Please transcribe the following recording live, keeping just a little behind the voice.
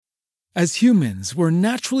As humans, we're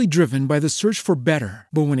naturally driven by the search for better.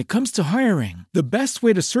 But when it comes to hiring, the best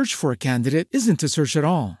way to search for a candidate isn't to search at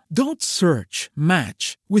all. Don't search,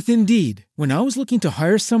 match with Indeed. When I was looking to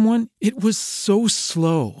hire someone, it was so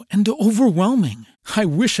slow and overwhelming. I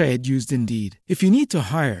wish I had used Indeed. If you need to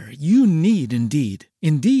hire, you need Indeed.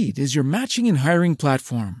 Indeed is your matching and hiring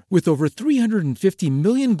platform with over 350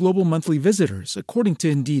 million global monthly visitors, according to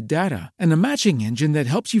Indeed data, and a matching engine that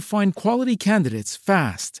helps you find quality candidates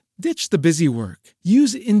fast. Ditch the busy work.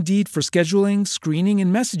 Use Indeed for scheduling, screening,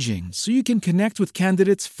 and messaging so you can connect with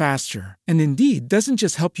candidates faster. And Indeed doesn't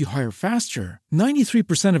just help you hire faster.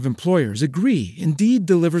 93% of employers agree Indeed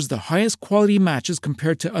delivers the highest quality matches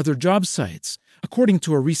compared to other job sites, according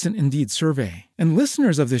to a recent Indeed survey. And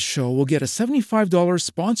listeners of this show will get a $75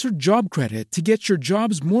 sponsored job credit to get your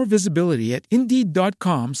jobs more visibility at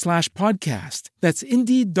Indeed.com/podcast. That's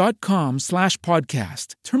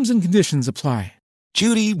Indeed.com/podcast. Terms and conditions apply.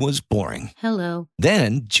 Judy was boring. Hello.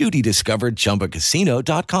 Then Judy discovered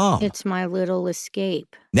ChumbaCasino.com. It's my little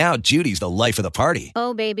escape. Now Judy's the life of the party.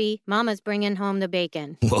 Oh, baby, mama's bringing home the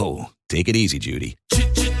bacon. Whoa, take it easy, Judy.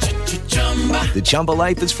 The Chumba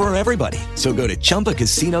life is for everybody. So go to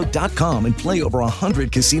ChumbaCasino.com and play over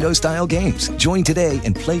 100 casino-style games. Join today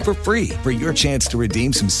and play for free for your chance to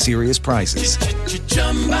redeem some serious prizes.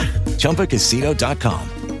 ChumbaCasino.com.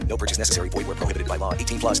 No purchase necessary. Void where prohibited by law.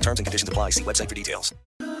 18+ terms and conditions apply. See website for details.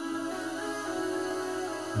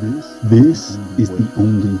 This is the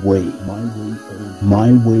only way.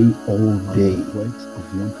 My way all day.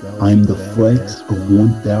 I'm the flex of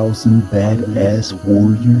 1,000 badass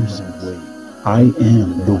warriors. I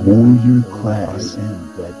am the warrior class.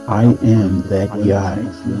 I am that guy.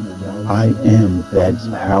 I am that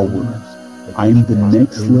power. I'm the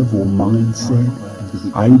next level mindset.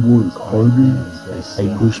 I work harder. I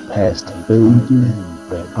push past failure.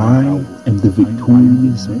 I am the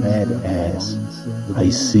victorious badass. I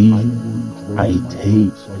see, I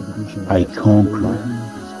take, I conquer.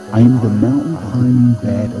 I am the mountain climbing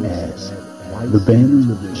badass. The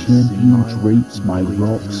banner of the champion drapes my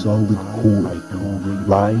rock solid core.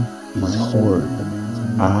 Life is hard.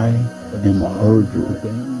 I am harder.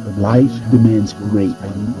 Life demands great.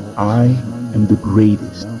 I am the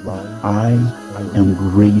greatest. I am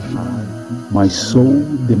greater. My soul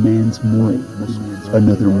demands more.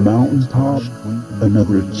 Another mountaintop,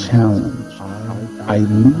 another challenge. I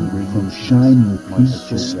leap from shining peak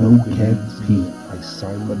to snow-capped peak.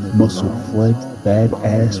 Muscle flex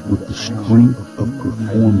badass with the strength of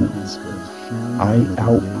performance. I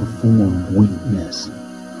outperform weakness.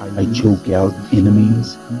 I choke out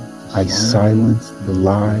enemies. I silence the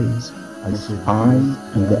lies. I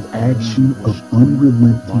am the action of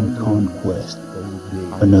unrelenting conquest.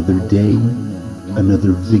 Another day,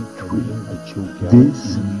 another victory.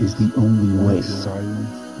 This is the only way.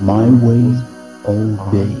 My way all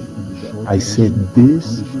day. I said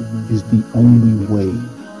this is the only way.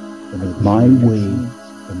 My way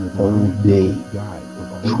all day.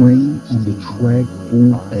 Train on the track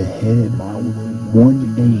full ahead.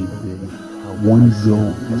 One aim, one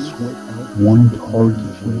goal, one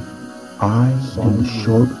target. I am the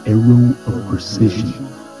sharp arrow of precision.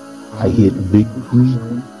 I hit victory.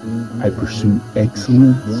 I pursue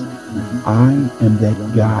excellence. I am that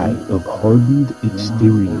guy of hardened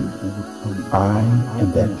exterior. I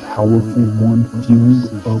am that powerful one fueled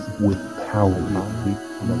up with power.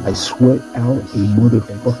 I sweat out a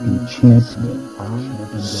motherfucking champion.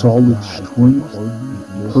 Solid strength,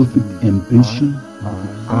 perfect ambition.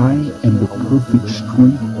 I am the perfect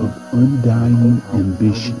strength of undying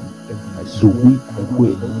ambition. The weak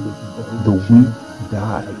quit. The weak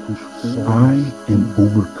die. I am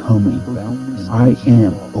overcoming. I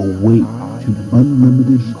am awake to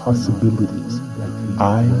unlimited possibilities.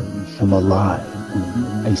 I am alive.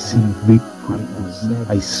 I see victory.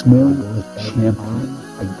 I smell a champion.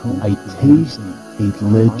 I taste a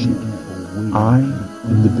legend. I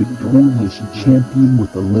am the victorious champion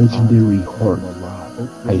with a legendary heart.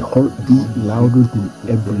 I heartbeat louder than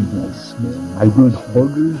everyone. I run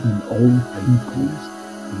harder than all people.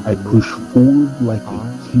 I push forward like a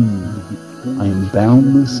king. I am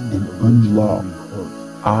boundless and unlocked.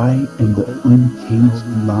 I am the uncaged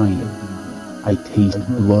lion. I taste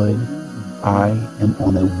blood. I am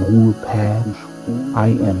on a war path. I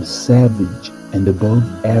am savage and above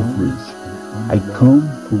average. I come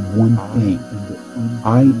for one thing.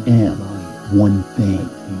 I am one thing.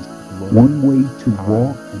 One way to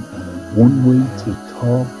walk, one way to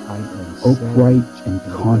talk, upright and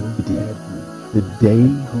confident. The day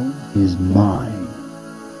is mine.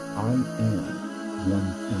 I am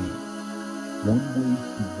one thing. One way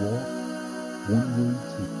to walk, one way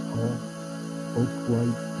to talk,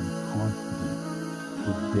 upright and confident. confident.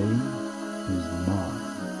 Today is mine.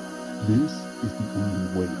 This is the only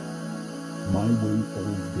way. My way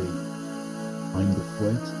all day. I'm the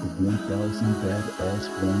flex of 1,000 badass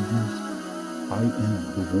warriors. I am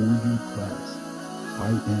the warrior class. I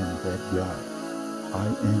am that guy. I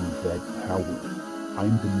am that power.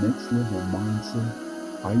 I'm the next level mindset.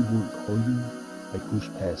 I work harder. I push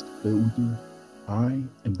past failure. I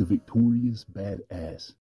am the victorious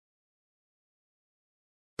badass.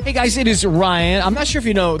 Hey guys, it is Ryan. I'm not sure if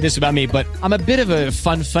you know this about me, but I'm a bit of a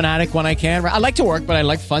fun fanatic when I can. I like to work, but I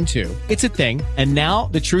like fun too. It's a thing. And now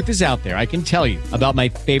the truth is out there. I can tell you about my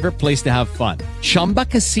favorite place to have fun. Chumba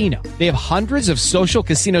Casino. They have hundreds of social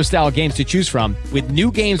casino style games to choose from with new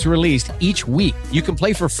games released each week. You can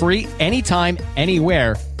play for free anytime,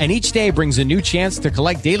 anywhere. And each day brings a new chance to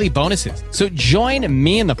collect daily bonuses. So join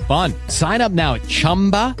me in the fun. Sign up now at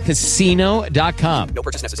ChumbaCasino.com. No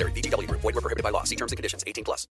purchase necessary. VGW Group. Void where prohibited by law. See terms and conditions. 18+.